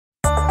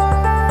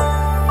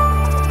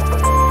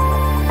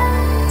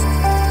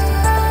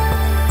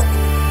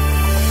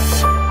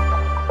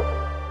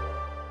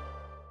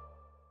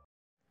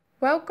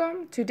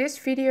Welcome to this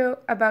video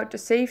about the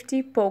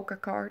safety POLCA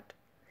card.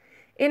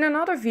 In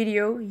another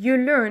video you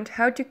learned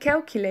how to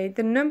calculate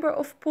the number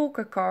of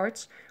POLCA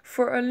cards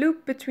for a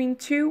loop between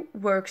two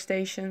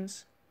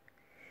workstations.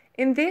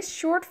 In this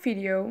short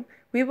video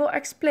we will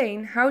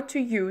explain how to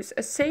use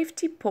a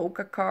safety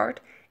POLCA card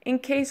in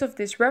case of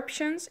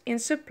disruptions in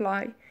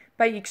supply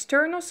by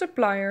external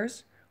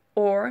suppliers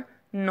or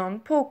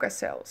non-POLCA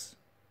cells.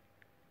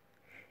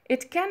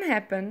 It can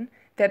happen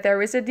that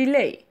there is a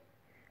delay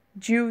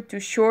due to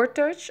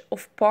shortage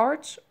of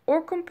parts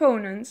or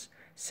components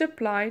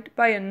supplied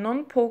by a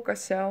non-POLCA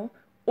cell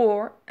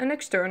or an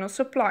external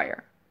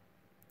supplier.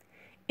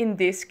 In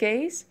this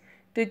case,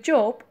 the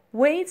job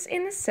waits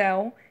in a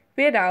cell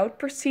without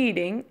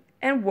proceeding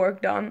and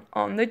work done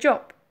on the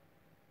job.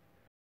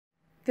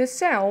 The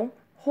cell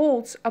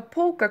holds a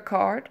POLCA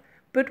card,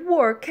 but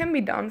work can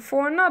be done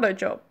for another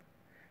job.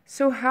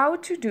 So how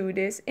to do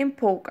this in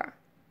POLCA?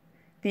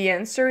 The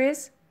answer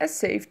is a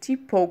safety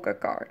POLCA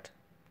card.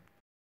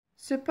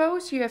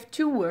 Suppose you have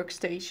two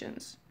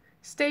workstations,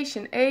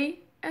 Station A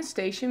and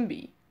Station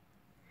B.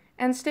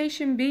 And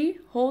Station B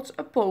holds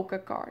a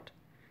POLCA card,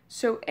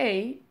 so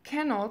A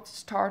cannot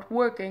start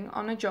working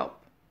on a job.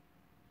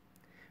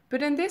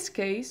 But in this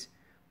case,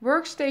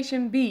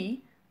 Workstation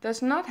B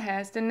does not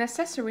have the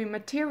necessary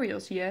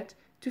materials yet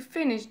to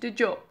finish the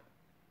job.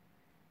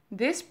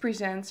 This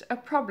presents a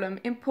problem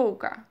in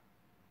POLCA.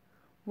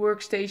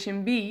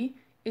 Workstation B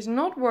is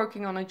not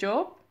working on a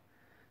job,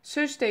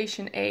 so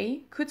Station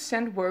A could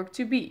send work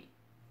to B.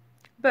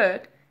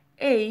 But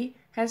A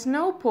has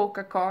no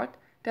POLCA card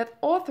that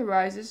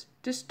authorizes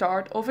the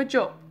start of a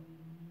job.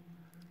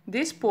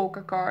 This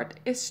POLCA card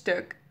is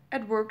stuck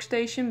at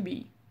Workstation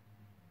B.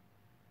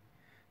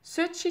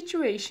 Such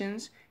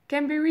situations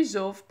can be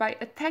resolved by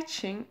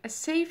attaching a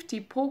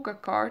safety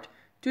POLCA card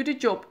to the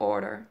job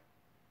order.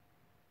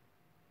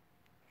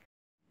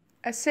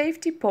 A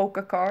safety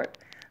POLCA card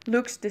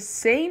looks the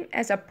same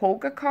as a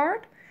POLCA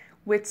card,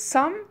 with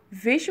some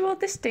visual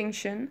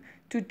distinction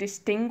to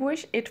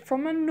distinguish it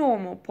from a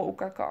normal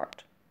POLCA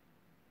card.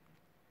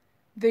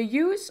 The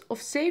use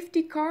of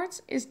safety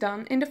cards is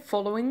done in the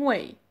following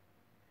way.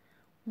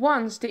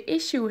 Once the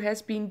issue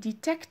has been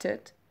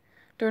detected,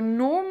 the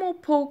normal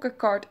POLCA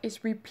card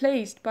is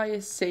replaced by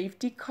a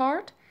safety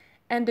card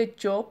and the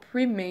job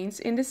remains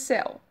in the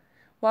cell,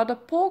 while the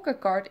POLCA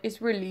card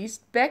is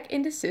released back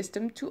in the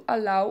system to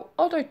allow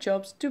other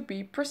jobs to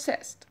be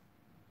processed.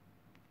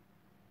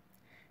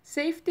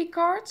 Safety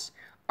cards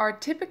are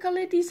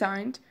typically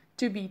designed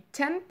to be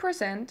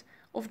 10%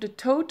 of the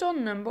total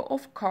number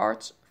of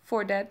cards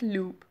for that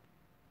loop.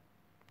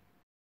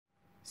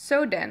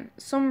 So then,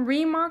 some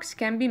remarks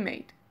can be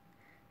made.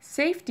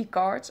 Safety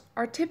cards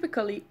are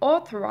typically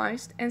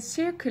authorized and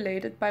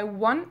circulated by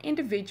one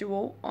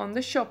individual on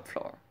the shop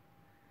floor,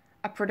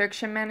 a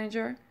production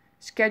manager,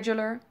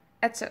 scheduler,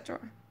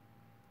 etc.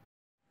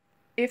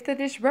 If the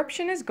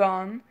disruption is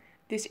gone,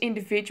 this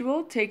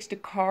individual takes the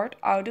card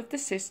out of the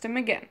system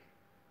again.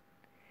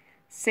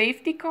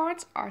 Safety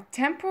cards are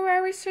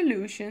temporary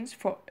solutions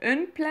for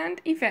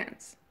unplanned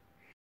events.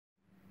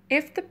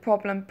 If the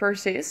problem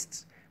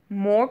persists,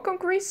 more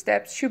concrete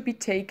steps should be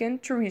taken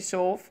to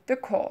resolve the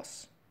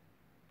cause.